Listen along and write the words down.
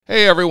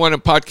Hey everyone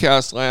in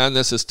podcast land,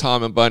 this is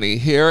Tom and Bunny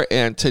here,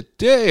 and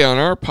today on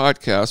our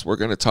podcast we're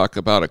going to talk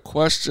about a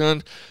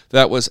question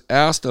that was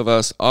asked of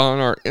us on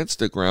our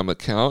Instagram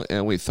account,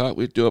 and we thought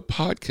we'd do a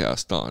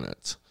podcast on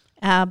it.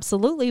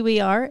 Absolutely we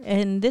are,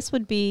 and this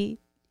would be,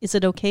 is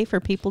it okay for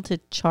people to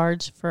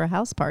charge for a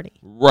house party?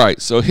 Right,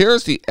 so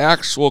here's the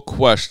actual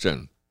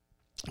question.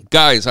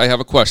 Guys, I have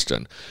a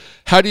question.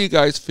 How do you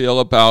guys feel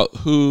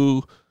about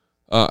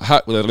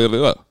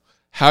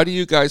how do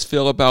you guys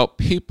feel about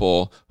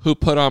people who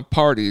put on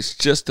parties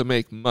just to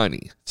make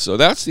money? So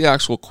that's the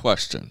actual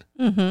question.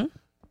 Mm-hmm.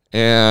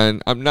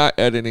 And I'm not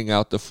editing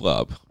out the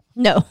flub.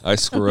 No. I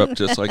screw up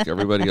just like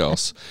everybody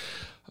else.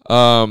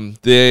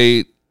 Then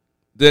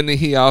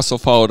he also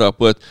followed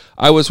up with,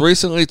 I was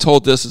recently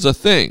told this is a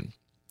thing.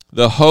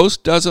 The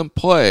host doesn't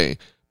play,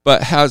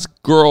 but has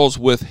girls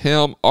with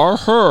him or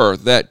her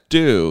that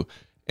do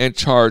and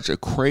charge a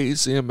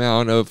crazy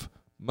amount of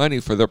money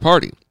for their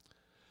party.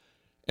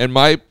 And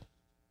my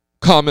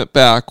comment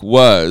back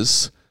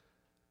was,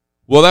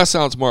 well, that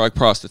sounds more like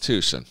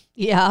prostitution.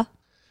 Yeah.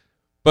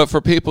 But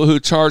for people who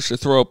charge to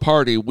throw a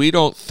party, we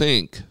don't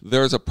think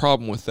there's a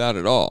problem with that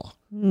at all.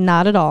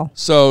 Not at all.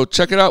 So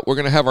check it out. We're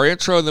going to have our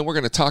intro, and then we're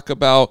going to talk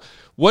about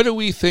what do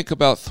we think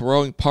about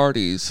throwing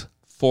parties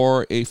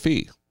for a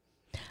fee.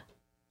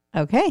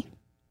 Okay.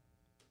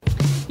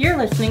 You're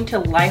listening to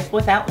Life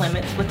Without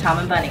Limits with Tom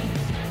and Bunny.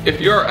 If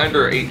you're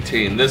under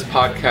 18, this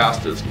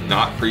podcast is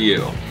not for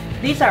you.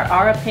 These are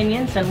our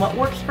opinions and what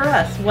works for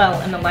us well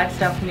in the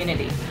lifestyle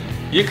community.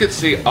 You can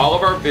see all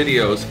of our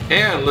videos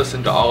and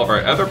listen to all of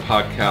our other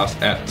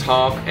podcasts at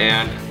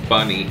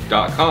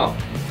tomandbunny.com.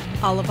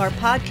 All of our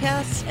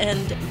podcasts and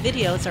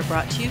videos are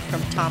brought to you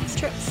from Tom's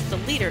Trips, the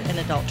leader in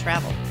adult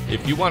travel.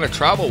 If you want to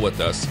travel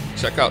with us,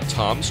 check out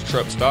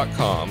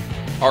tomstrips.com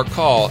or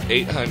call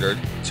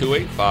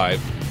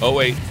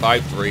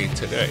 800-285-0853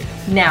 today.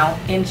 Now,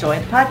 enjoy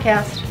the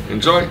podcast.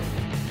 Enjoy.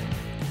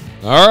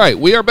 All right,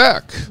 we are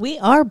back. We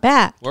are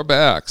back. We're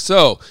back.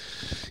 So,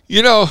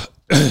 it's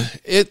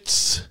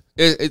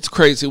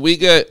crazy. We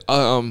get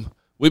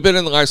we've been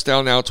in the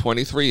lifestyle now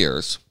 23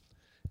 years,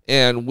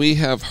 and we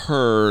have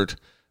heard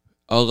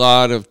a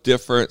lot of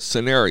different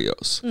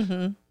scenarios.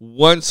 Mm-hmm.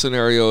 One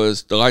scenario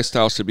is the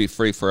lifestyle should be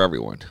free for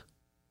everyone.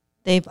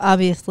 They've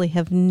obviously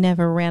have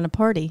never ran a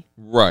party.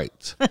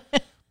 Right.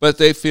 But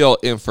they feel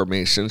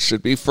information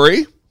should be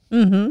free,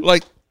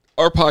 like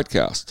our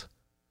podcast.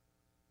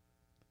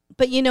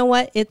 But you know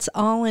what? It's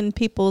all in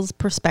people's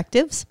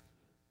perspectives,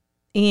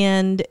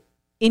 and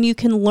you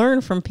can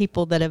learn from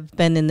people that have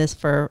been in this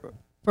for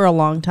a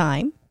long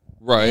time.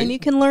 Right. And you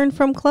can learn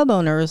from club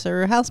owners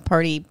or house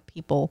party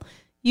people.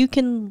 You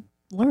can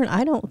learn.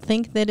 I don't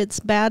think that it's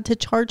bad to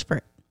charge for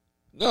it.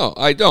 No,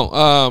 I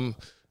don't.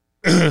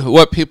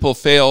 What people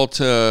fail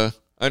to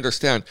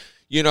understand,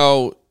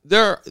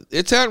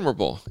 it's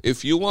admirable.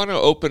 If you want to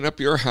open up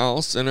your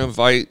house and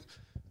invite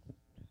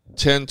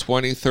 10,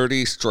 20,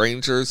 30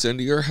 strangers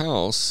into your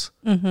house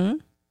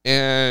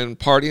and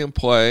party and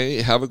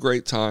play, have a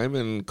great time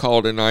and call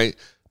it a night,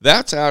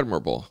 that's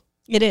admirable.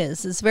 It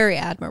is. It's very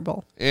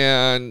admirable.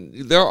 And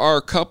there are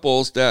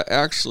couples that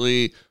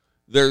actually,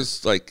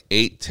 there's like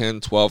 8,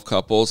 10, 12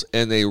 couples,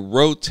 and they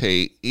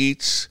rotate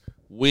each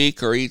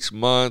week or each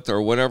month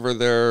or whatever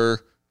their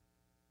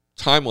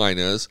timeline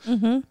is.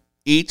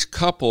 Each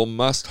couple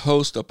must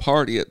host a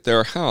party at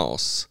their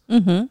house.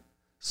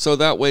 So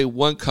that way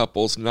one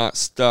couple's not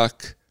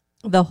stuck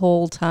the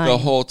whole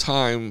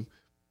time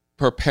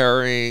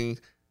preparing,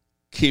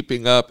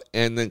 keeping up,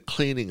 and then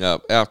cleaning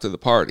up after the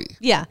party.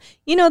 Yeah.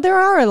 There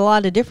are a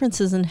lot of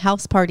differences in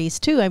house parties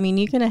too. I mean,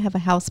 you're going to have a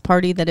house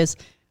party that is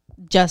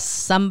just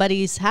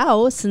somebody's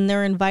house and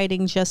they're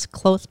inviting just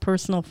close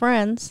personal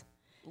friends.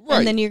 Right.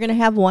 And then you're going to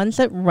have ones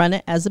that run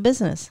it as a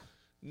business.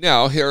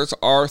 Now, here's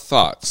our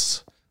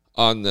thoughts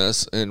on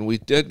this, and we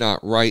did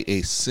not write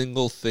a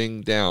single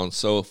thing down.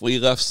 So if we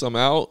left some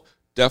out,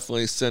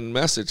 definitely send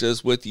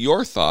messages with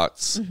your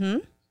thoughts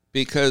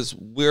because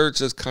we're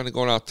just kind of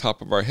going off the top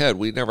of our head.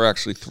 We never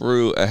actually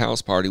threw a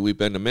house party. We've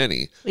been to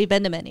many.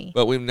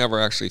 But we've never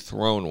actually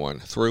thrown one.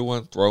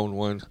 Thrown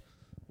one,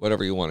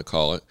 whatever you want to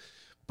call it.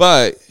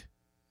 But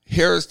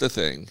here's the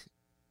thing.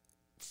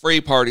 Free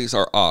parties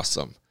are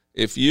awesome.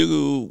 If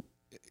you're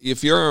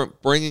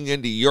bringing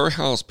into your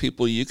house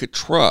people you could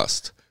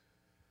trust,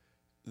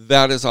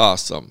 that is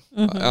awesome.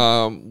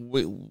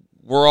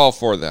 We're all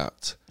for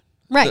that.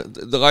 Right.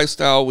 The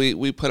lifestyle,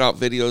 we put out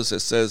videos that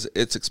says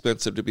it's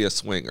expensive to be a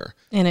swinger.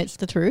 And it's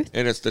the truth.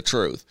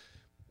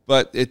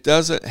 But it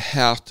doesn't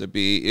have to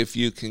be if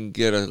you can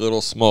get a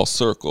little small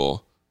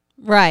circle.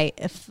 Right.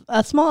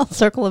 A small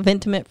circle of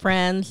intimate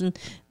friends. And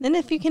then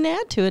if you can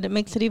add to it, it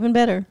makes it even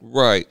better.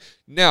 Right.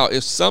 Now,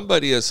 if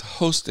somebody is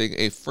hosting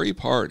a free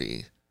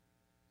party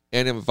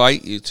and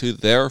invite you to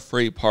their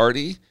free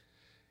party,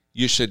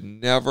 you should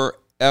never,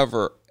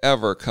 ever,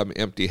 ever come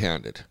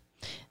empty-handed.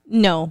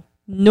 No,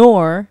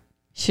 nor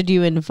should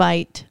you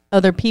invite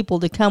other people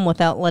to come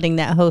without letting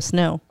that host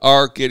know.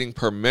 Or getting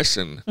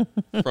permission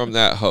from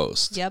that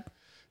host. Yep.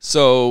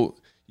 So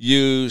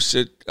you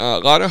should, a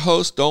lot of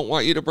hosts don't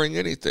want you to bring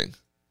anything.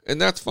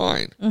 and that's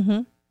fine.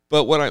 Mm-hmm.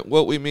 But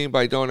what we mean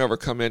by don't ever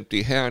come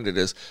empty-handed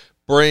is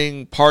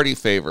bring party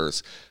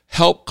favors.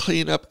 Help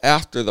clean up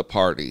after the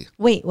party.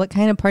 Wait, what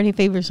kind of party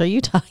favors are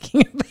you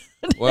talking about?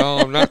 Well,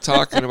 I'm not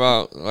talking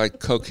about like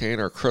cocaine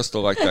or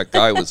crystal like that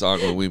guy was on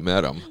when we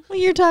met him. Well,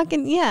 you're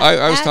talking, yeah.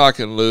 I was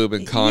talking lube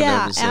and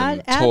condoms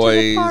and add toys.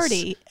 to the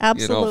party.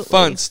 Absolutely.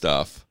 Fun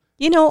stuff.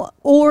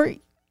 Or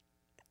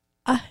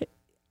I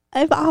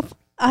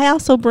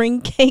also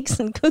bring cakes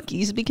and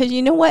cookies because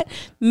you know what?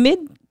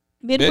 Midway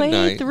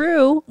Midnight.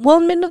 through,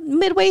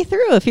 midway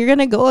through, if you're going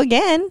to go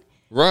again,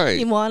 Right.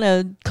 you want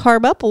to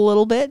carb up a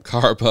little bit.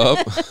 Carb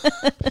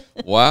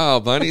up. Wow,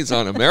 Bunny's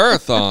on a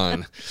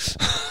marathon.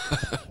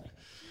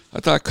 I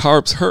thought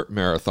carbs hurt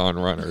marathon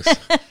runners.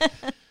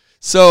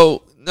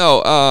 So,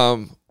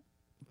 no,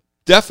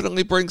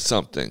 definitely bring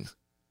something.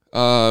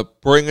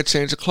 Bring a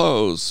change of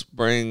clothes.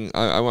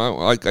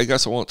 I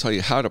guess I won't tell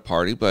you how to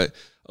party, but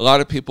a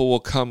lot of people will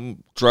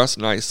come dressed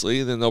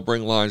nicely, then they'll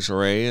bring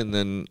lingerie and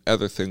then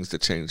other things to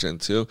change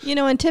into.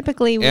 And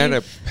typically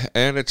and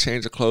a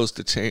change of clothes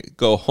to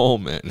go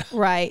home in.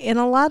 Right. And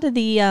a lot of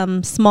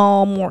the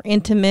small, more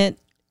intimate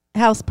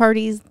house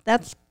parties,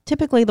 that's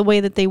typically the way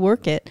that they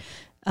work it.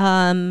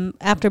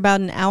 After about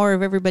an hour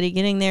of everybody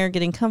getting there,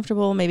 getting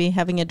comfortable, maybe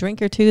having a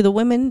drink or two, the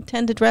women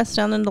tend to dress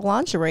down in the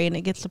lingerie and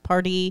it gets the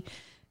party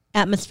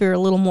atmosphere a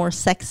little more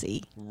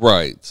sexy.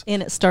 Right.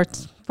 And it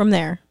starts from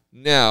there.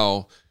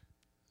 Now,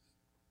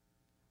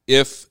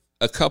 if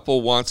a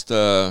couple wants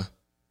to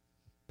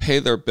pay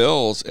their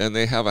bills and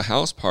they have a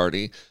house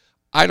party,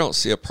 I don't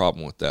see a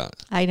problem with that.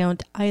 I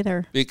don't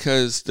either.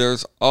 Because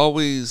there's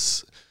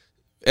always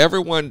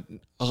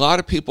a lot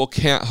of people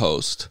can't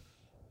host.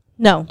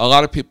 No. A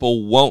lot of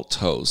people won't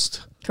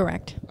host.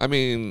 Correct. I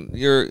mean,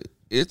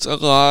 it's a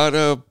lot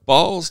of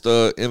balls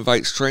to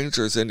invite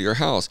strangers into your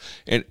house.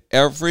 And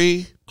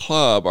every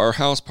club or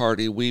house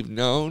party we've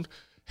known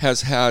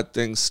has had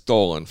things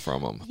stolen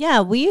from them.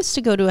 Yeah, we used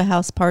to go to a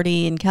house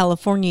party in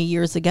California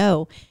years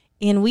ago,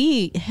 and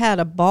we had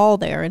a ball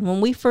there. And when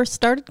we first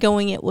started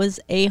going, it was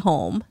a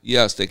home.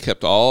 Yes, they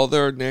kept all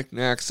their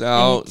knickknacks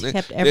out. They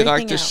kept they everything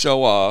like to out.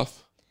 show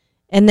off.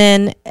 And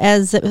then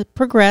as it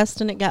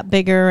progressed and it got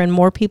bigger and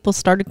more people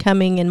started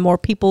coming and more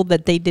people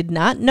that they did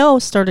not know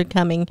started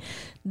coming,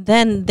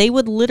 then they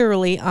would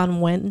literally on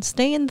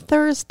Wednesday and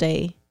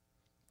Thursday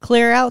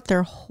clear out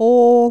their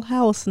whole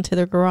house into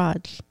their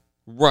garage.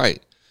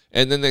 Right.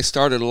 And then they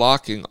started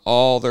locking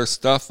all their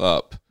stuff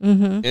up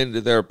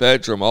into their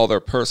bedroom, all their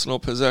personal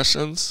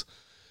possessions.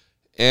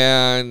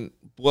 And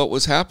what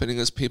was happening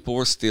is people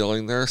were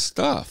stealing their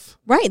stuff.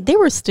 Right. They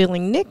were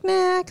stealing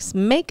knickknacks,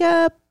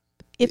 makeup.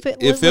 If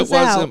it wasn't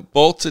out,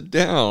 bolted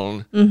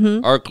down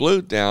or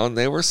glued down,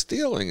 they were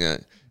stealing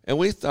it. And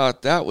we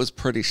thought that was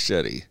pretty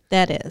shitty.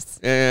 That is.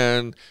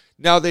 And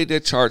now they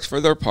did charge for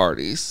their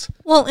parties.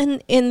 Well,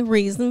 and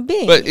reason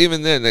being. But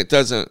even then, it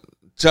doesn't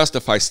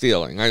justify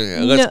stealing.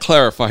 Let's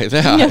clarify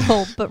that.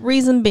 No, but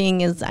reason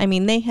being is,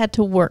 they had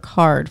to work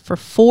hard for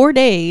 4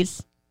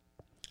 days.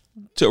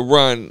 To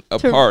run a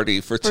party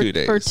for 2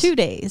 days. For 2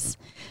 days.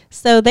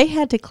 So they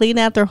had to clean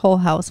out their whole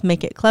house,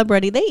 make it club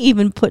ready. They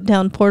even put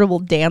down portable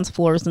dance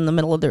floors in the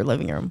middle of their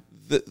living room.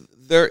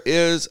 There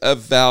is a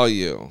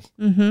value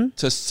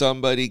to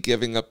somebody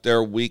giving up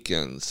their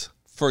weekends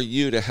for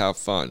you to have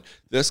fun.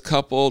 This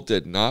couple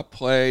did not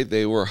play.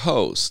 They were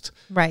hosts.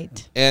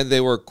 Right. And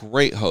they were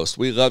great hosts.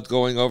 We loved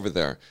going over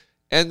there.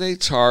 And they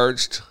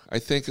charged, I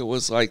think it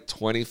was like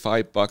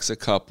 $25 a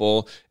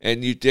couple,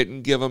 and you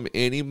didn't give them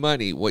any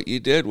money. What you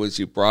did was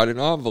you brought an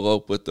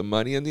envelope with the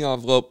money in the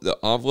envelope. The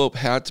envelope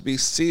had to be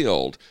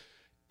sealed.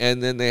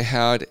 And then they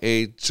had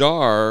a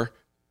jar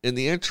in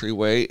the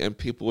entryway, and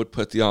people would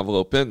put the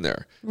envelope in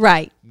there.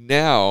 Right.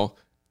 Now,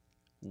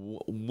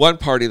 one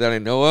party that I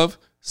know of,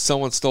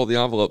 someone stole the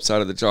envelopes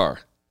out of the jar.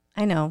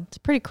 I know. It's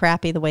pretty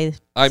crappy the way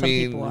some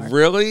people are.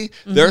 Really?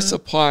 They're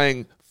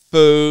supplying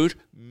food,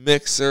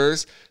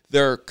 mixers.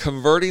 They're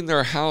converting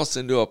their house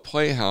into a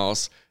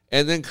playhouse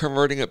and then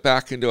converting it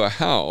back into a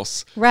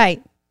house.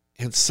 Right.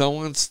 And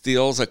someone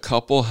steals a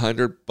couple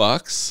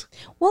 $100.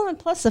 Well, and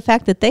plus the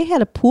fact that they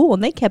had a pool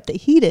and they kept it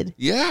heated.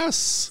 Yes.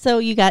 So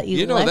you got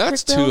electric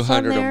that's bills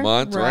on $200 there, a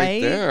month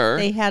right there.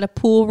 They had a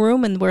pool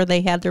room and where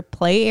they had their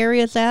play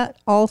areas at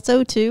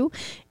also too,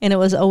 and it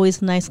was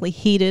always nicely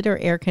heated or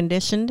air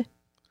conditioned.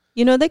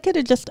 They could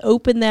have just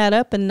opened that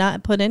up and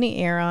not put any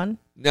air on.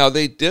 Now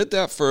they did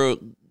that for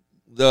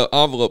the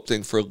envelope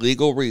thing for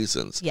legal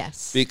reasons.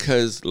 Yes.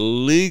 Because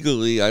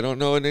legally, I don't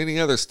know in any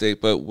other state,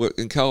 but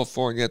in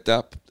California at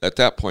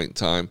that point in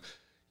time,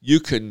 you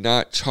could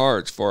not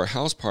charge for a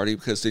house party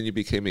because then you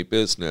became a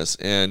business,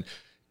 and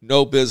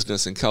no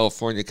business in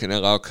California can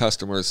allow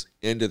customers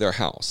into their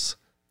house.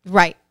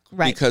 Right,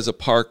 right. Because of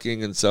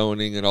parking and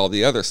zoning and all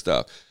the other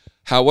stuff.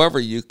 However,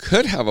 you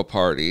could have a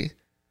party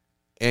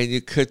and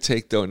you could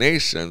take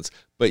donations,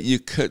 but you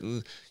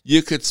couldn't.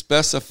 You could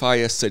specify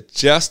a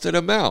suggested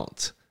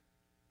amount.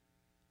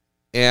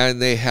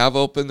 And they have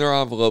opened their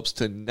envelopes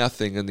to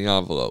nothing in the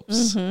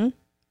envelopes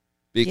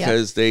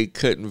because they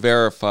couldn't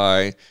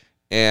verify.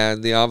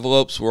 And the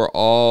envelopes were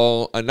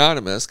all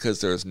anonymous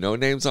because there's no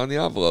names on the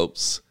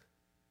envelopes.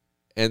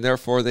 And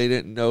therefore, they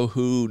didn't know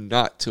who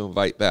not to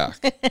invite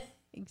back.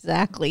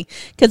 Exactly.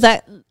 Because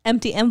that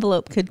empty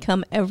envelope could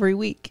come every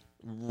week.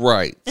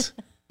 Right.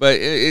 But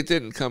it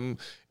didn't come.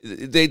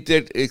 They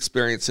did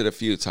experience it a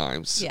few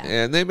times. Yeah.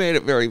 And they made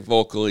it very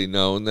vocally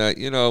known that,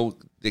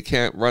 they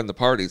can't run the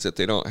parties if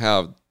they don't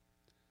have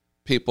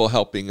people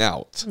helping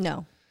out.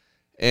 No.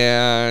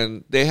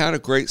 And they had a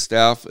great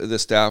staff. The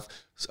staff,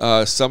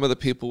 some of the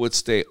people would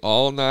stay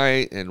all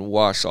night and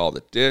wash all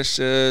the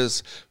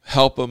dishes,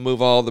 help them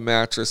move all the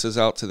mattresses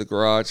out to the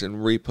garage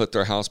and re-put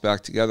their house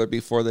back together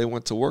before they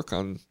went to work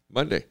on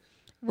Monday.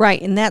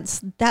 Right. And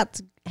that's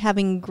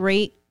having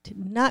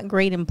not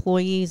great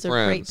employees or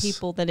Friends. great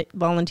people that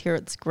volunteer.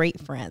 It's great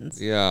friends.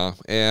 Yeah.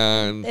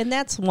 And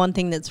that's one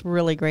thing that's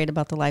really great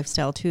about the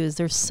lifestyle too, is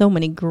there's so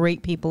many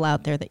great people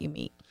out there that you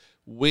meet.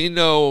 we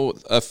know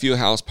a few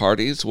house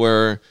parties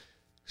where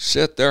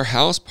their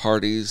house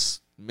parties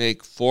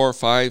make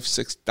 $4,000,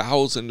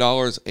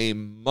 $5,000,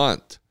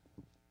 $6,000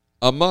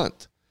 a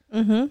month.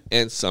 Mm-hmm.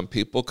 And some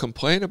people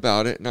complain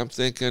about it, and I'm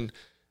thinking,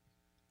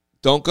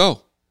 don't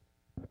go.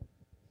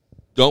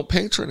 Don't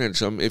patronage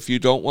them if you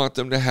don't want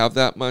them to have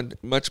that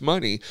much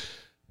money.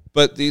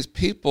 But these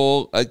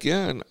people,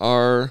 again,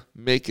 are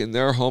making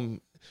their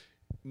home.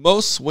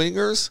 Most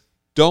swingers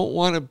don't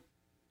want to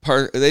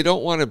they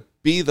don't want to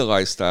be the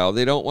lifestyle.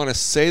 They don't want to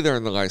say they're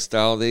in the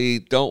lifestyle. They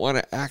don't want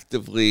to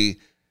actively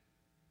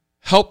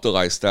help the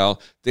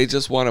lifestyle. They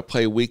just want to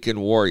play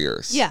weekend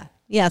warriors. Yeah.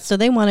 Yeah. So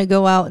they want to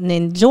go out and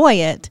enjoy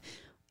it,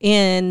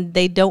 and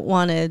they don't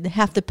want to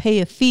have to pay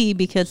a fee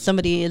because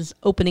somebody is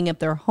opening up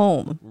their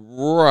home.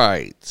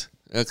 Right.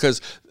 Because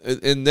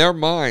in their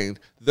mind,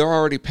 they're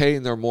already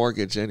paying their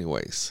mortgage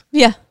anyways.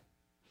 Yeah.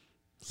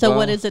 So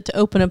what is it to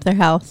open up their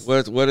house?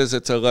 What is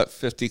it to let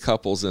 50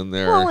 couples in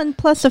there? Well, and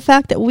plus the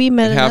fact that we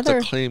met and have another...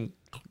 to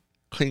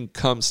clean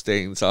cum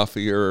stains off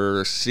of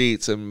your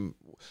sheets and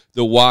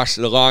the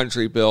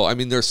laundry bill. I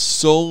mean, there's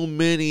so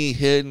many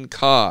hidden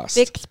costs.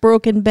 Fix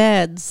broken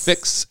beds.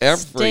 Fix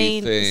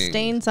everything.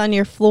 Stains on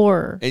your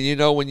floor.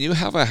 And when you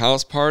have a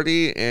house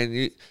party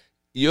and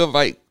you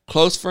invite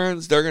close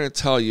friends, they're going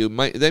to tell you,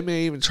 they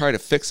may even try to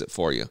fix it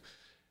for you.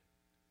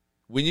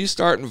 When you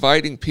start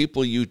inviting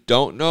people you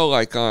don't know,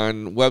 like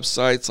on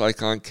websites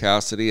like on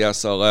Cassidy,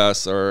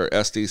 SLS, or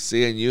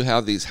SDC, and you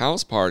have these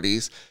house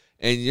parties,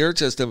 and you're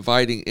just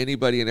inviting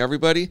anybody and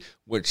everybody,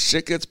 when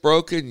shit gets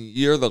broken,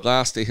 you're the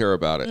last to hear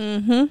about it.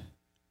 Mm-hmm.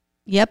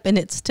 Yep, and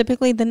it's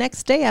typically the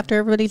next day after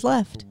everybody's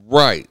left.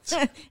 Right.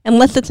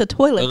 Unless it's a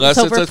toilet. Unless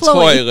it's a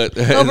toilet.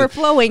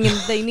 Overflowing and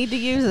they need to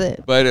use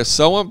it. But if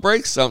someone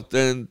breaks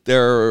something,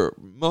 they're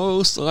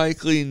most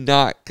likely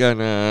not going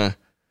to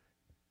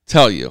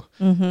tell you.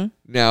 Mm-hmm.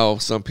 Now,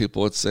 some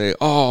people would say,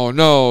 oh,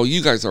 no,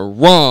 you guys are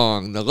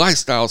wrong. The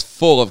lifestyle's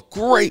full of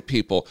great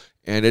people.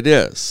 And it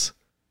is.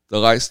 The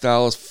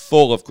lifestyle is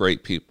full of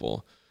great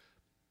people.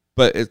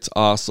 But it's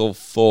also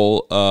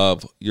full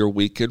of your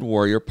weekend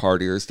warrior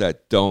partiers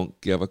that don't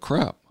give a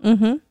crap.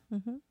 Mm-hmm.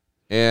 Mm-hmm.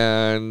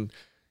 And,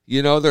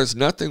 there's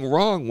nothing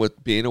wrong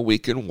with being a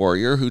weekend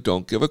warrior who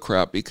don't give a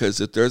crap, because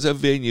if there's a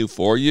venue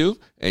for you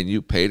and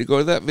you pay to go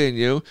to that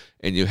venue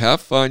and you have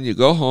fun, you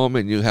go home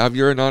and you have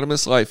your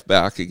anonymous life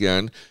back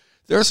again,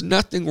 there's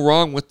nothing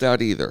wrong with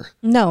that either.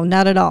 No,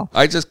 not at all.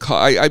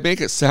 I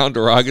make it sound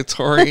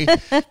derogatory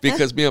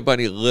because me and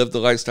Bunny live the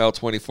lifestyle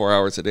 24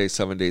 hours a day,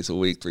 7 days a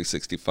week,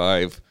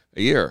 365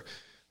 a year.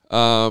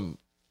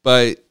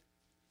 But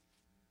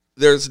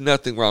there's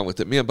nothing wrong with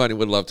it. Me and Bunny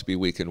would love to be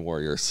weekend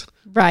warriors.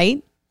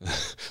 Right.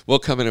 We'll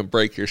come in and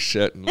break your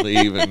shit and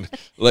leave and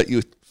let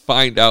you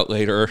find out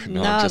later.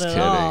 No, not I'm just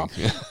kidding. All.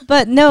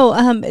 But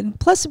no,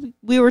 plus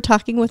we were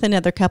talking with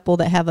another couple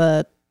that have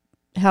a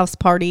house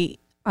party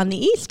on the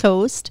East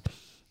Coast,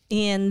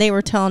 and they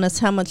were telling us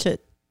how much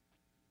it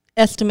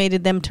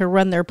estimated them to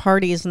run their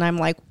parties, and I'm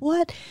like,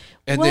 what?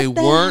 And what they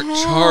weren't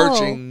hell?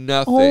 charging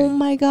nothing. Oh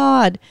my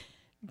God.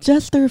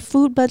 Just their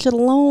food budget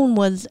alone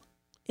was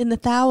in the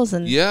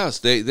thousands. Yes,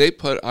 they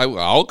put,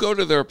 I'll go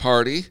to their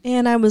party.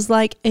 And I was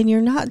like, and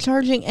you're not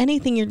charging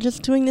anything. You're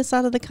just doing this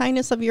out of the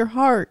kindness of your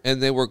heart. And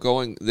they were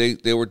doing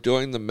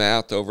the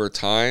math over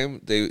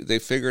time. They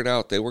figured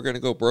out they were going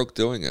to go broke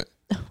doing it.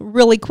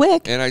 Really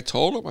quick. And I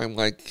told them, I'm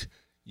like,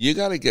 you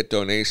got to get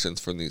donations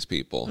from these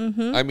people.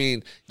 Mm-hmm. I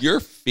mean, you're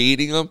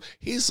feeding them.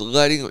 He's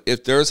letting them,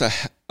 if there's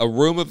a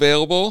room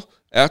available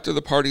after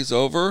the party's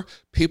over,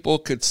 people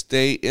could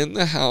stay in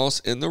the house,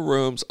 in the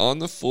rooms, on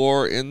the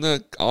floor,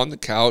 on the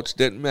couch,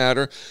 didn't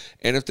matter.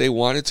 And if they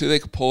wanted to, they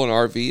could pull an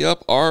RV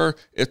up, or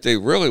if they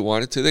really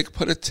wanted to, they could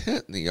put a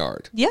tent in the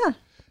yard. Yeah.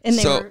 And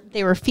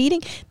they were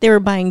feeding, they were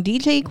buying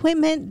DJ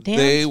equipment, dance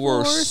They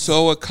floors. were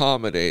so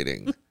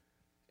accommodating.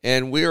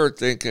 And we were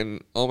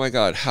thinking, oh my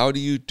God, how do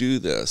you do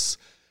this?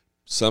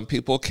 Some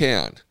people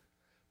can.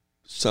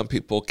 Some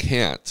people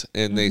can't,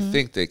 and they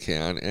think they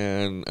can.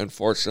 And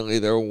unfortunately,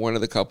 they're one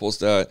of the couples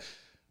that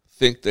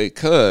think they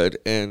could,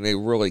 and they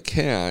really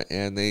can't.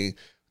 And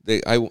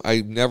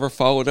I never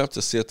followed up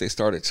to see if they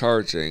started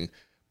charging,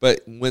 But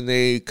when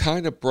they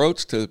kind of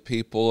broached to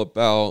people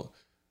about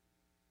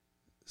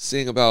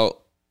seeing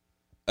about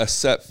a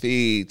set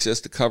fee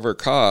just to cover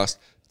cost,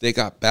 they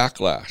got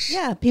backlash.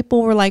 Yeah,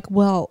 people were like,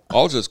 well,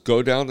 I'll just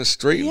go down the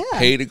street and Yeah.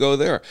 pay to go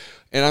there.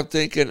 And I'm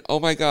thinking, oh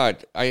my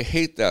God, I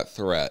hate that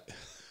threat.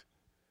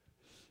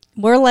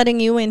 we're letting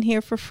you in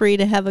here for free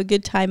to have a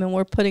good time, and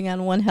we're putting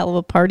on one hell of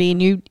a party,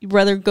 and you'd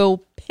rather go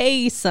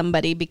pay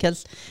somebody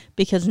because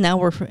now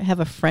we have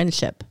a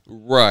friendship.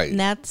 Right. And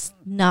that's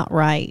not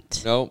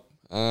right. No.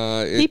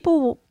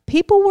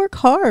 People work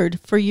hard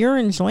for your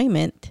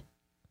enjoyment.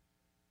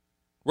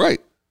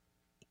 Right.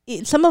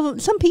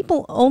 Some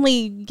people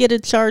only get a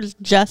charge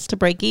just to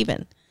break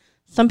even.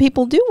 Some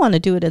people do want to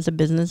do it as a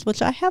business,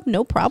 which I have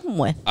no problem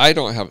with. I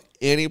don't have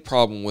any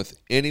problem with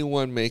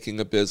anyone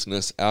making a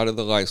business out of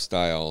the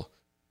lifestyle.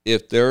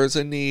 If there is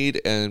a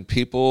need and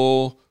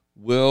people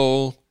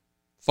will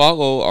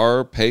follow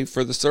or pay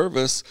for the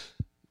service,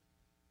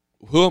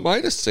 who am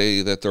I to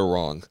say that they're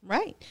wrong?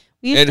 Right.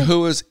 And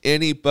who is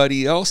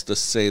anybody else to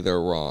say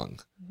they're wrong?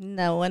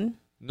 No one.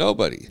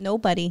 Nobody.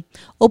 Nobody.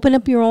 Open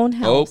up your own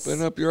house.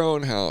 Open up your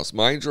own house.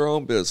 Mind your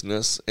own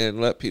business and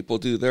let people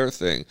do their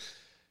thing.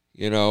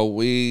 You know,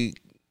 me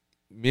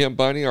and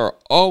Bunny are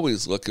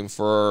always looking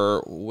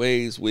for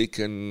ways we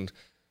can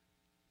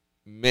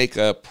make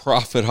a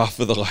profit off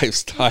of the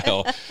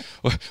lifestyle.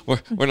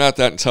 We're not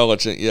that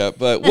intelligent yet,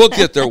 but we'll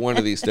get there one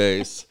of these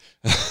days.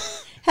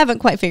 Haven't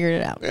quite figured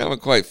it out. We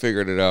haven't quite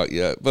figured it out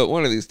yet, but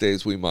one of these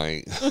days we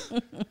might.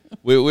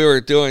 we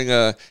were doing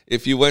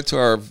if you went to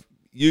our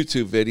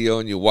YouTube video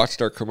and you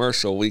watched our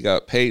commercial, we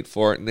got paid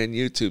for it, and then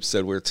YouTube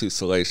said we're too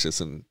salacious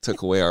and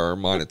took away our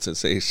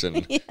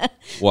monetization. Yeah.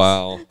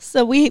 Wow.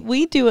 So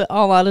we do it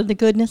all out of the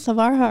goodness of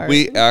our heart.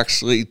 We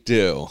actually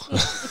do.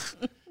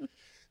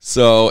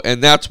 So,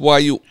 and that's why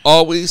you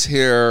always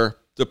hear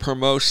the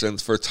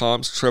promotions for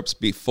Tom's Trips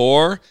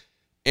before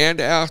and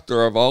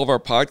after of all of our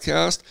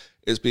podcasts,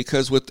 is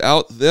because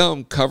without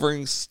them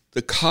covering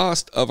the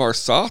cost of our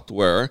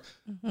software,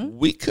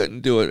 we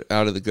couldn't do it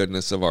out of the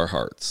goodness of our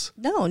hearts.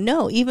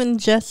 No. Even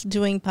just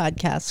doing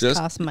podcasts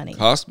costs money.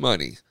 Cost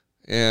money.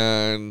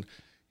 And,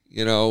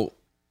 you know,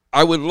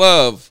 I would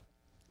love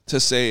to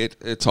say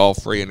it's all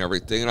free and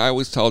everything. And I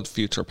always tell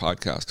future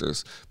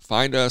podcasters,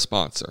 find a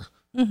sponsor.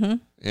 Mm-hmm.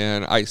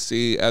 And I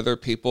see other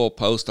people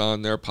post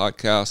on their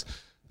podcast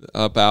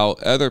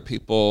about other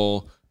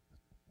people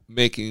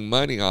making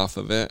money off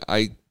of it.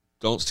 I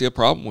don't see a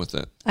problem with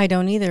it. I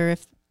don't either.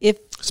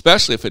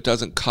 Especially if it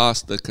doesn't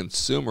cost the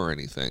consumer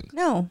anything.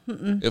 No.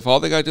 Mm-mm. If all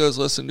they got to do is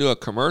listen to a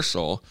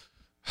commercial,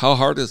 how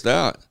hard is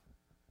that?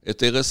 If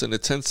they listen to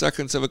 10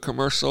 seconds of a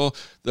commercial,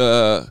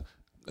 the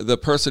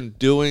person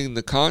doing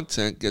the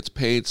content gets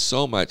paid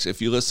so much.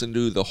 If you listen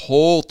to the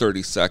whole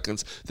 30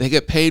 seconds, they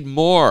get paid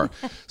more.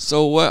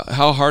 So what?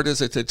 How hard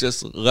is it to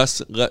just let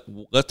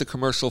the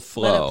commercial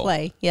flow? Let it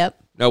play.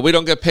 Yep. No, we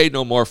don't get paid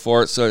no more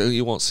for it, so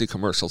you won't see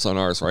commercials on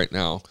ours right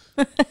now.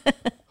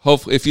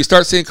 Hopefully, if you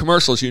start seeing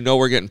commercials, you know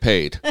we're getting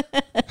paid.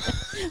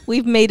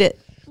 We've made it.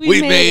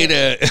 We made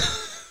it.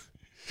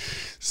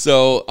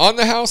 So on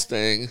the house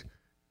thing,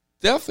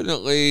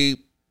 definitely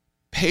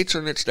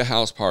patronage to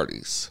house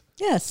parties.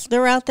 Yes,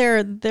 they're out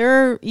there.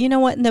 They're, you know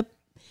what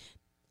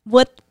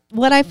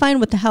I find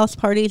with the house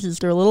parties is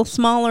they're a little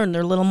smaller and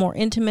they're a little more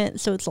intimate,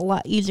 so it's a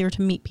lot easier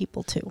to meet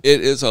people too.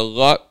 It is a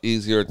lot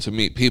easier to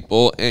meet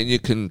people, and you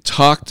can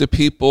talk to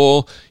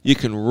people. You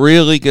can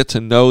really get to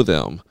know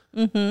them.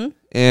 Mm-hmm.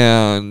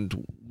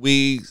 And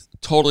we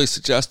totally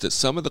suggest that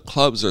some of the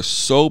clubs are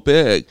so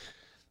big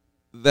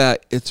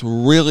that it's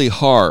really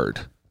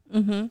hard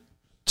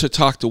to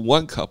talk to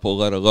one couple,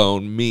 let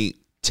alone meet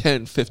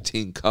 10,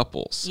 15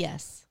 couples.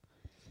 Yes.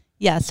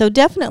 Yeah, so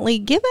definitely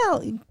give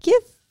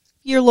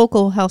your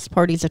local house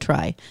parties a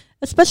try,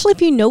 especially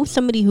if you know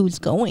somebody who's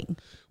going.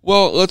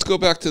 Well, let's go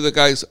back to the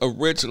guy's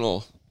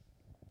original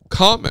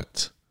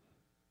comment.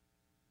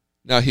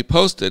 Now,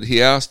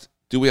 he asked,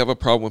 do we have a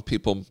problem with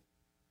people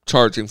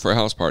charging for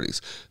house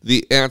parties?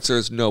 The answer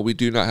is no, we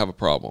do not have a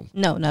problem.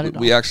 No, not at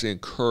all. We actually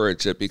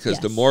encourage it because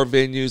the Yes. more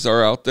venues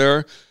are out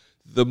there,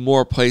 the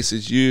more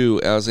places you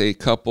as a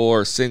couple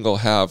or single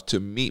have to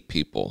meet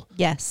people.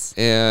 Yes.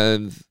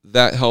 And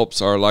that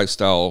helps our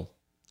lifestyle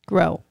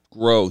grow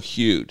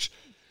huge.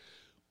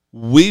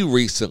 We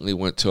recently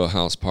went to a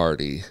house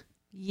party.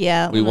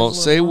 Yeah. We won't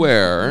say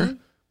where,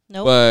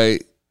 Nope. but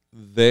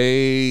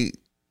they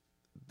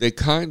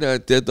kind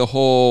of did the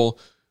whole,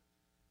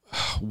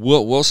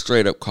 we'll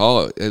straight up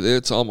call it.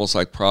 It's almost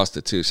like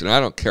prostitution. I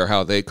don't care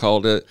how they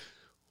called it.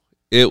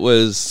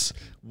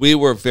 We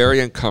were very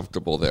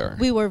uncomfortable there.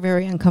 We were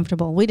very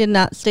uncomfortable. We did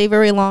not stay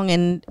very long,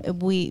 and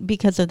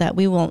because of that,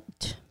 we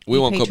won't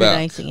go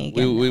back. Again.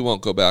 We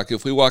won't go back.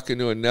 If we walk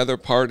into another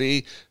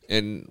party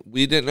and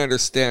we didn't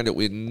understand it,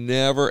 we'd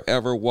never,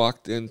 ever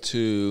walked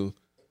into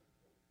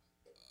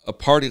a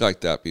party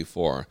like that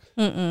before.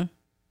 Mm-mm.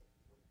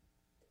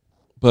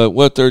 But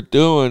what they're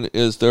doing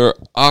is they're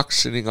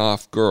auctioning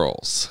off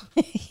girls.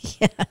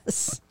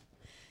 Yes.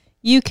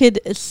 You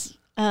could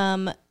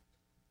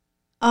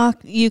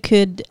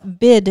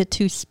bid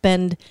to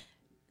spend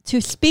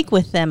to speak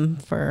with them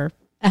for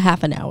a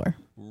half an hour.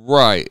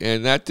 Right.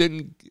 And that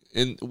didn't,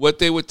 and what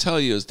they would tell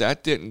you is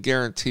that didn't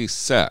guarantee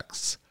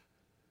sex.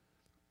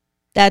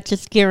 That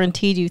just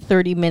guaranteed you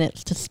 30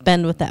 minutes to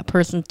spend with that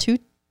person to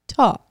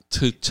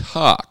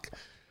talk.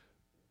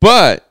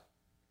 But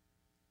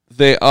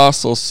they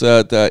also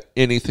said that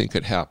anything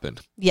could happen.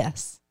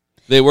 Yes.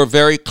 They were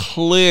very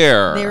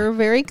clear. They were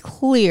very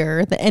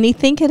clear that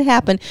anything could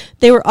happen.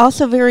 They were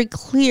also very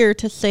clear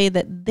to say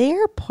that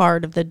their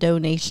part of the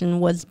donation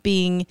was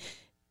being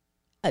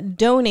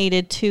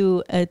donated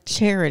to a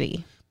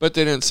charity. But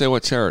they didn't say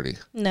what charity.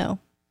 No.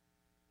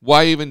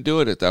 Why even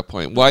do it at that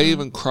point? Why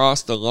even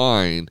cross the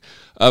line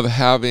of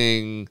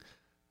having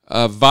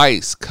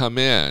Vice come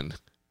in?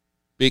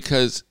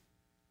 Because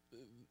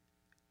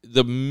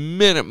the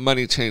minute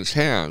money changed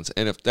hands,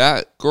 and if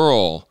that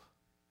girl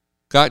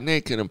got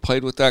naked and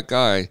played with that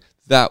guy,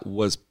 that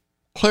was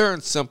clear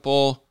and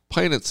simple,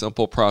 plain and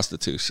simple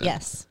prostitution.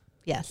 Yes.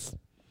 Yes.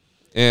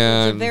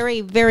 And it's a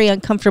very, very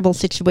uncomfortable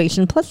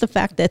situation. Plus the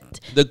fact that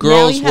the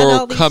girls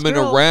were coming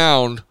girls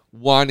around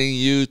wanting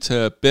you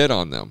to bid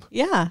on them.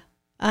 Yeah.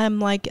 I'm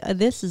like,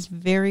 this is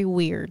very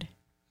weird.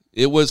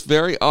 It was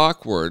very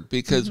awkward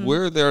because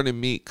we're there to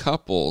meet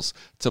couples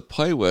to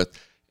play with.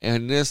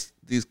 And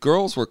these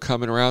girls were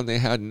coming around. They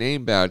had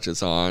name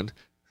badges on.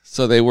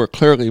 So they were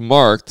clearly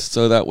marked.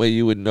 So that way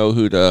you would know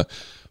who to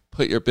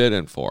put your bid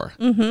in for.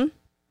 Mm-hmm.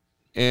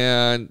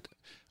 And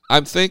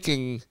I'm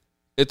thinking,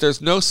 if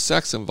there's no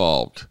sex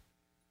involved,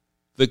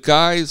 the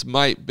guys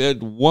might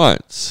bid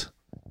once.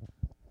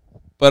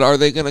 But are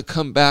they going to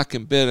come back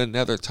and bid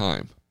another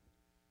time?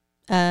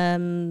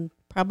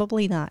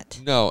 Probably not.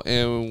 No,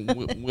 and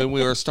when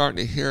we were starting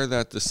to hear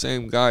that the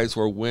same guys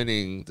were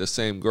winning the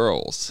same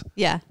girls,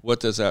 Yeah. what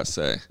does that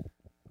say?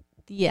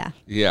 Yeah.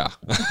 Yeah,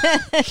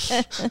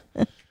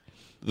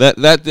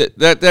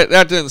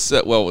 that didn't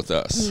sit well with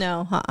us.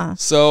 No.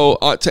 So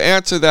to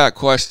answer that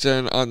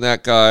question on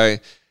that guy,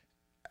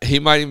 he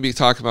might even be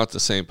talking about the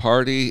same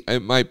party.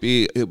 It might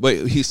be,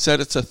 but he said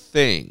it's a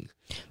thing.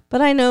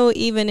 But I know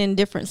even in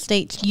different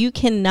states, you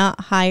cannot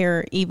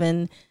hire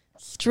even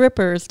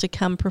strippers to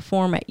come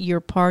perform at your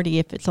party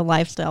if it's a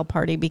lifestyle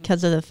party,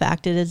 because of the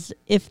fact it is,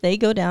 if they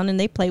go down and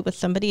they play with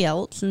somebody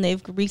else and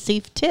they've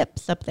received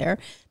tips up there,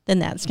 then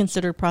that's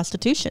considered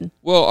prostitution.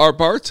 Well, our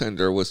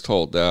bartender was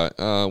told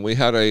that. We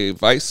had a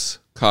Vice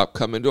cop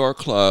come into our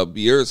club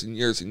years and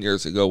years and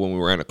years ago when we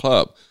ran a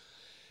club.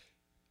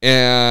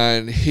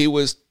 And he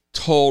was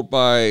told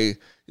by,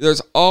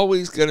 there's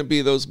always going to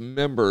be those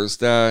members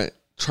that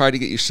try to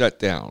get you shut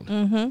down.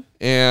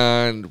 Mm-hmm.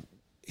 And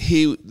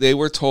they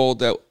were told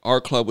that our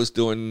club was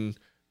doing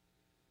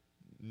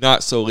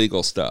not so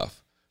legal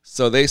stuff.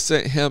 So they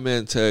sent him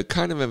in to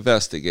kind of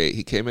investigate.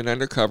 He came in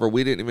undercover.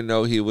 We didn't even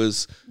know he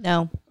was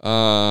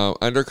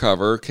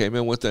undercover. Came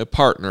in with a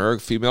partner, a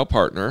female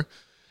partner.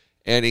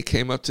 And he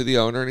came up to the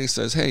owner and he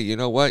says, hey, you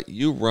know what?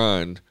 You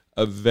run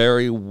a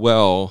very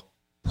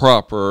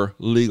proper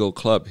legal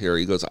club here.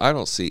 He goes, I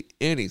don't see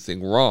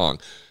anything wrong.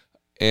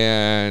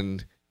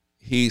 And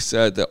he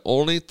said the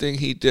only thing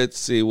he did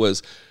see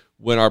was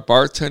when our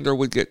bartender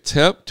would get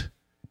tipped,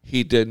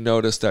 he did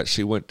notice that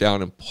she went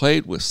down and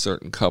played with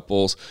certain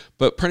couples,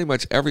 but pretty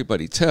much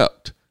everybody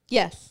tipped.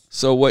 Yes.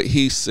 So what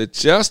he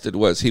suggested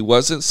was, he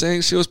wasn't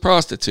saying she was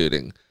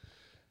prostituting.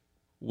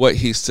 What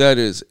he said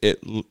is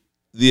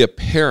the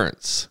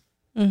appearance.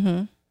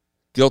 Mm-hmm.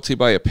 Guilty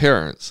by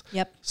appearance.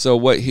 Yep. So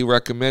what he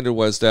recommended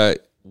was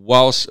that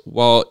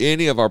while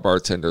any of our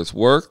bartenders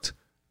worked,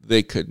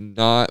 they could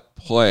not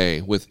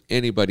play with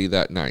anybody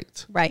that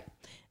night. Right.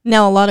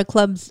 Now, a lot of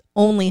clubs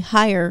only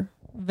hire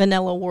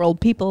Vanilla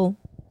World people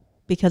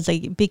because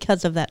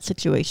of that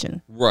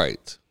situation.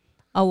 Right.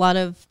 A lot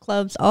of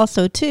clubs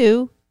also,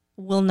 too,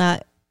 will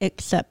not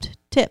accept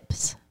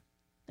tips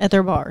at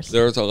their bars.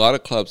 There's a lot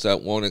of clubs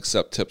that won't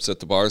accept tips at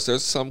the bars.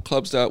 There's some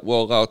clubs that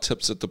will allow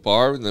tips at the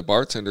bar, and the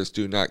bartenders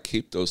do not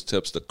keep those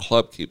tips. The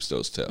club keeps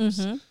those tips.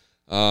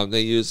 Mm-hmm.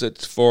 They use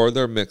it for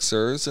their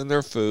mixers and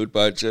their food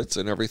budgets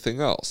and everything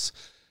else.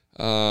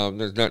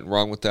 There's nothing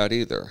wrong with that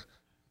either,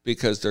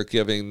 because they're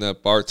giving the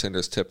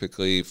bartenders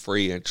typically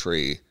free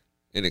entry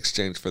in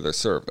exchange for their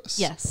service.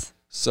 Yes.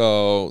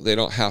 So they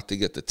don't have to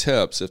get the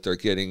tips if they're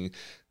getting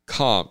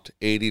comped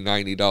 $80,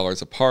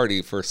 $90 a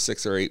party for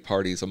 6 or 8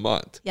 parties a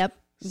month. Yep.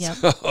 Yep.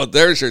 So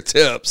there's your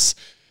tips.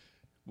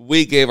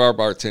 We gave our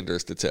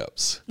bartenders the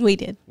tips. We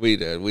did.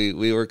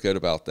 We were good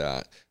about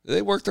that.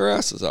 They worked their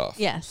asses off.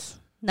 Yes.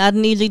 Not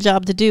an easy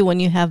job to do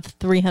when you have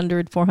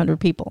 300, 400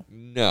 people.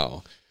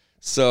 No.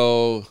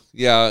 So,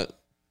 yeah,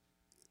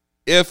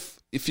 if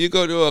you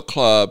go to a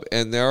club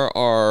and there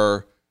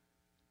are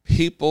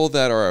people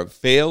that are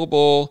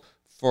available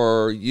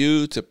for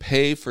you to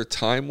pay for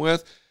time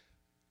with,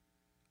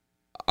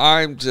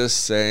 I'm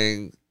just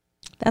saying,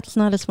 that's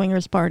not a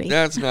swingers party.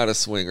 That's not a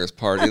swingers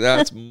party.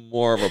 That's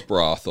more of a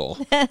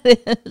brothel. That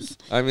is.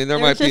 I mean, there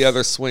might be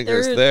other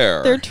swingers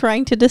there. They're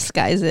trying to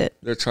disguise it.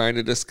 They're trying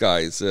to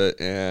disguise it,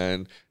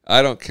 and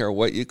I don't care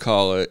what you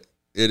call it.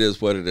 It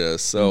is what it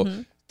is.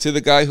 So to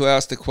the guy who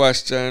asked the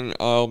question,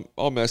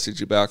 I'll message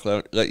you back,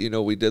 let you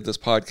know we did this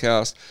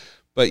podcast.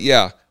 But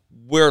yeah,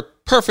 we're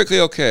perfectly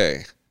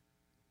okay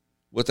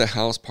with the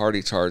house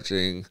party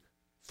charging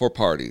for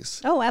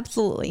parties. Oh,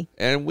 absolutely.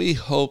 And we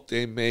hope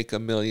they make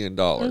 $1 million.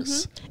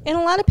 Mm-hmm. And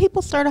a lot of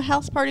people start a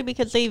house party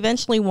because they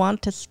eventually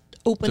want to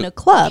open a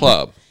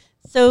club.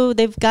 So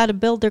they've got to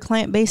build their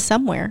client base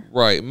somewhere.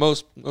 Right.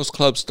 Most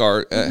clubs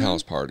start at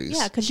house parties.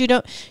 Yeah, because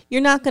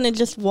you're not going to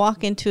just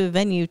walk into a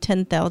venue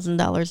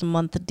 $10,000 a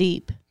month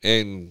deep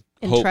and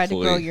try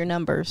to grow your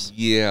numbers.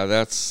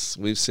 Yeah,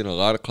 we've seen a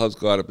lot of clubs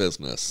go out of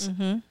business.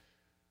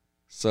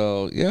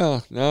 So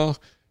yeah, no,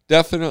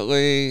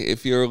 definitely.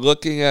 If you're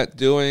looking at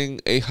doing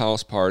a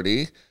house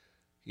party,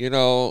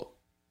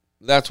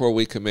 that's where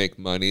we can make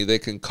money. They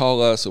can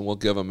call us and we'll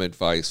give them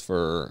advice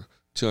for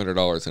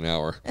 $200 an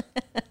hour.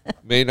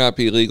 May not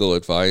be legal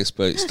advice,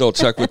 but still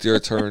check with your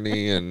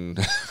attorney and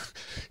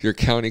your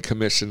county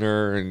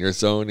commissioner and your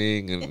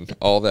zoning and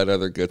all that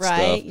other good stuff.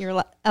 Right,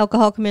 your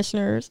alcohol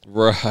commissioners.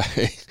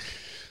 Right.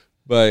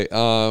 But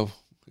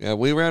yeah,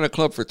 we ran a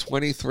club for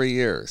 23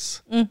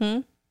 years.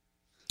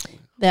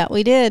 That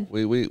we did.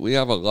 We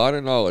have a lot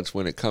of knowledge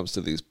when it comes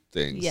to these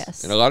things.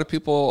 Yes. And a lot of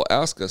people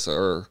ask us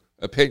our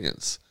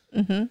opinions.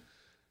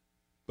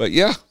 But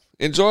yeah,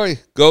 enjoy.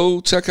 Go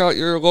check out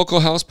your local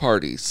house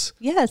parties.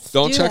 Yes.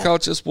 Don't check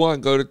out just one.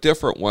 Go to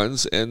different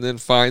ones and then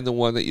find the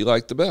one that you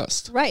like the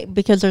best. Right,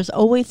 because there's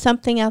always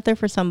something out there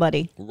for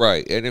somebody.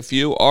 Right. And if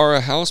you are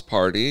a house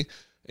party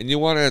and you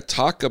want to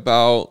talk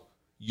about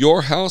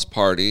your house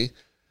party,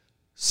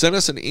 send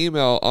us an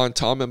email on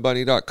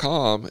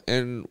tomandbunny.com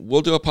and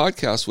we'll do a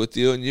podcast with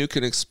you and you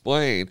can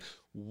explain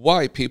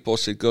why people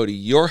should go to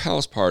your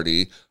house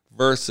party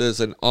versus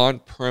an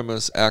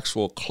on-premise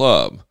actual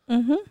club.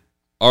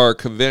 Or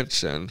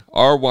convention,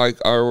 or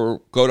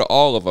go to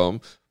all of them,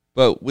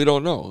 but we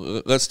don't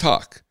know. Let's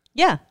talk.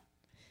 Yeah.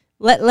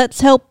 Let's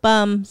help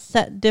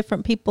set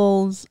different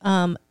people's,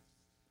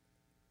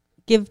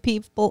 give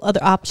people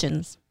other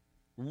options.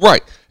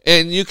 Right.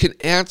 And you can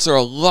answer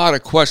a lot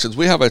of questions.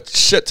 We have a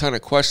shit ton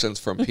of questions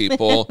from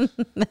people.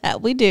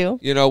 That we do.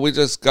 We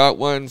just got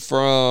one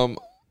from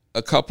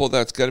a couple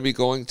that's going to be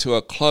going to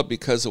a club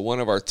because of one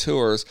of our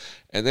tours,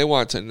 and they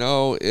want to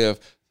know if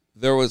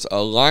there was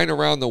a line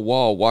around the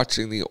wall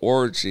watching the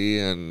orgy,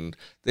 and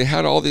they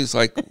had all these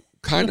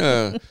kind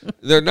of,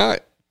 they're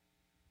not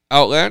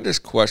outlandish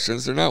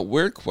questions. They're not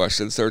weird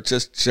questions. They're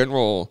just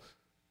general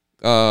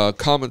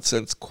common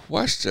sense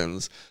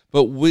questions.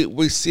 But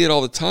we see it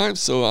all the time.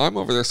 So I'm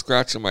over there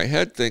scratching my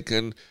head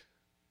thinking,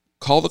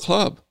 call the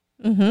club.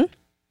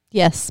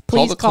 Yes, please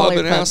call the club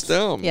and clubs. Ask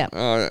them. Yeah.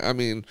 I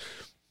mean,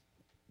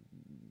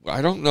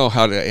 I don't know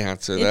how to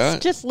answer that.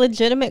 It's just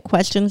legitimate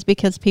questions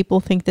because people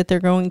think that they're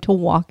going to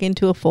walk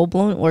into a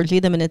full-blown orgy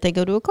the minute they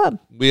go to a club.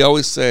 We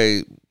always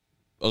say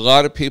a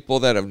lot of people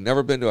that have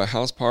never been to a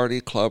house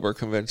party, club, or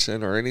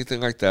convention or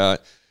anything like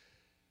that,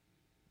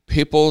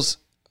 people's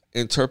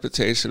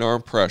interpretation or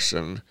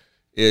impression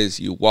is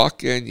you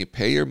walk in, you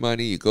pay your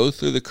money, you go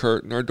through the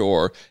curtain or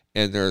door,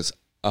 and there's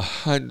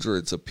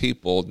hundreds of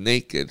people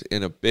naked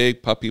in a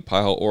big puppy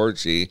pile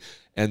orgy,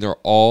 and they're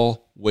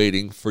all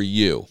waiting for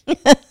you.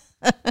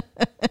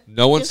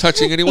 No one's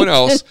touching anyone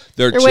else.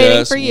 They're just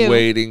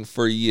waiting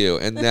for you.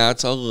 And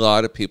that's a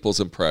lot of people's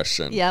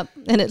impression. Yep.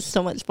 And it's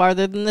so much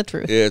farther than the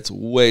truth. It's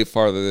way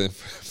farther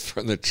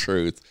from the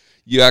truth.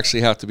 You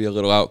actually have to be a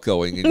little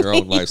outgoing in your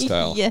own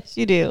lifestyle. Yes,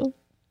 you do.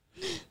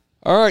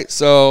 All right.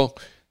 So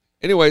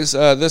anyways,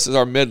 this is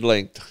our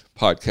mid-length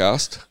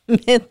podcast.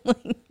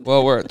 Mid-length.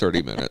 Well, we're at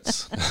 30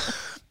 minutes.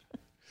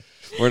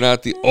 We're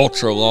not the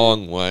ultra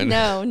long one.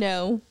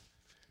 No.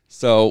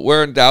 So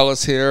we're in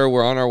Dallas here.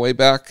 We're on our way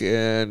back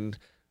and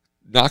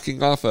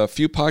knocking off a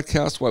few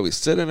podcasts while we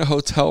sit in a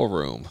hotel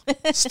room,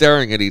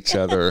 staring at each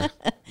other,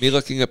 me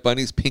looking at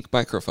Bunny's pink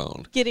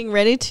microphone. Getting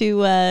ready to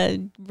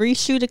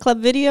reshoot a club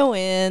video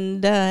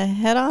and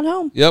head on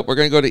home. Yep, we're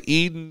going to go to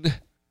Eden,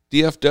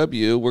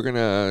 DFW. We're going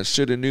to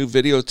shoot a new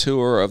video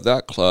tour of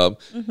that club,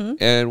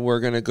 and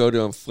we're going to go to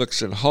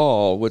Infliction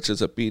Hall, which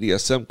is a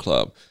BDSM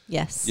club.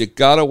 Yes. You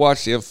got to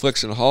watch the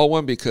Infliction Hall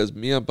one because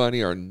me and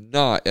Bunny are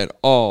not at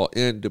all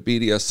into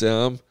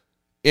BDSM,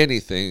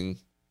 anything,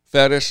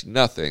 fetish,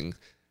 nothing.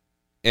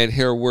 And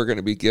here we're going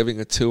to be giving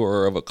a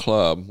tour of a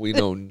club we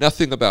know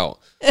nothing about.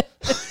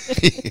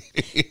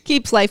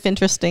 Keeps life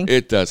interesting.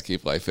 It does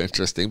keep life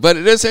interesting. But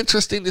it is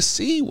interesting to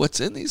see what's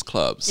in these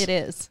clubs. It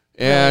is.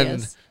 And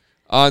really is.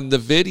 On the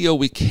video,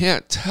 we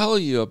can't tell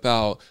you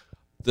about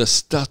the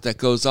stuff that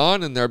goes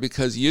on in there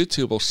because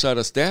YouTube will shut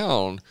us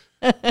down.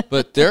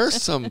 But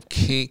there's some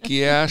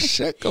kinky ass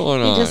shit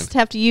going on. You just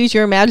have to use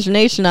your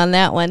imagination on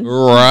that one.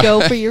 Right. Go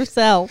for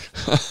yourself.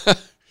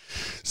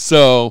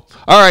 So,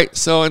 all right.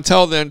 So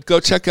until then, go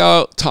check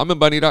out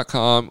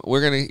tomandbunny.com.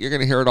 You're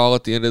gonna hear it all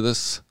at the end of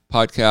this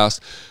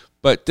podcast.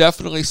 But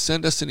definitely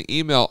send us an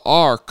email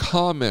or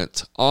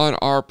comment on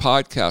our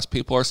podcast.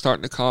 People are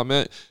starting to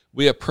comment.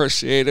 We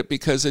appreciate it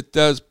because it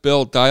does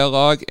build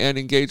dialogue and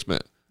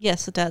engagement.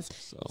 Yes, it does.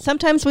 So.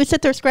 Sometimes we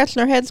sit there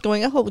scratching our heads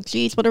going, oh,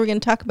 geez, what are we going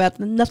to talk about?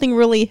 Nothing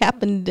really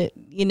happened,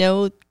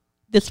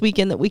 this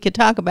weekend that we could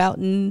talk about,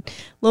 and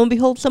lo and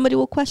behold, somebody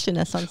will question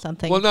us on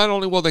something. Well, not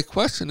only will they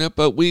question it,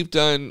 but we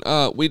did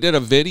a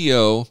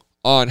video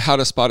on how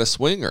to spot a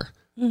swinger.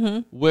 Mm-hmm.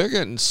 We're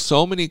getting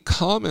so many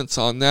comments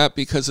on that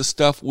because of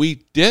stuff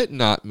we did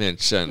not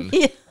mention.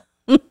 Yeah.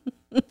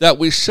 That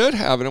we should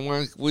have,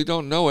 and we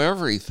don't know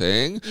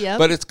everything, Yep.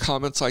 but it's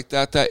comments like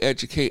that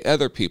educate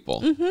other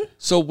people. Mm-hmm.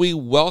 So we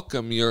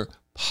welcome your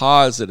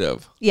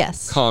positive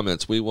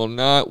comments. We will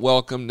not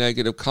welcome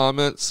negative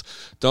comments.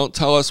 Don't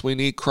tell us we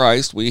need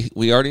Christ. We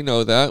already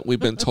know that. We've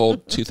been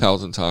told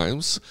 2,000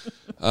 times.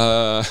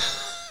 We're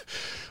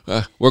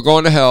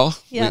going to hell.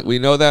 Yep. We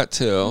know that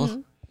too.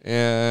 Mm-hmm.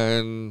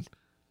 And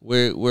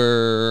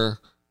we're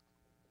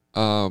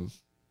I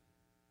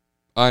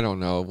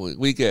don't know.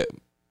 We get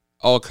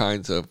all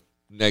kinds of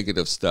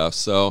negative stuff.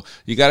 So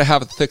you got to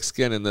have a thick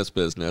skin in this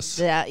business.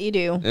 Yeah, you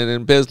do. And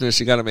in business,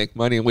 you got to make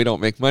money, and we don't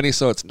make money,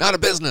 so it's not a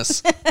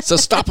business. So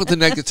stop with the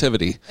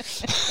negativity.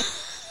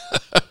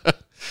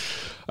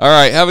 All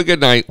right. Have a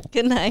good night.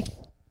 Good night.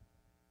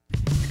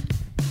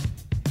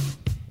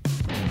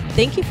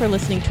 Thank you for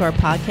listening to our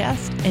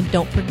podcast. And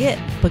don't forget,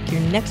 book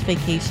your next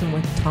vacation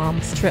with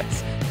Tom's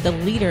Trips, the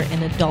leader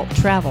in adult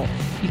travel.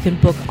 You can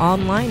book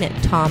online at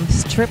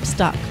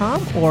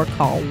tomstrips.com or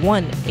call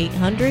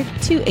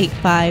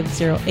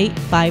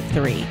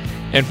 1-800-285-0853.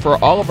 And for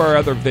all of our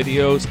other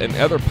videos and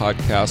other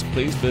podcasts,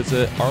 please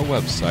visit our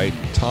website,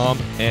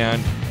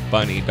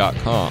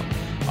 tomandbunny.com.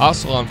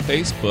 Also on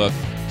Facebook,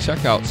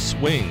 check out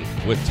Swing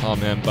with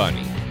Tom and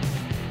Bunny.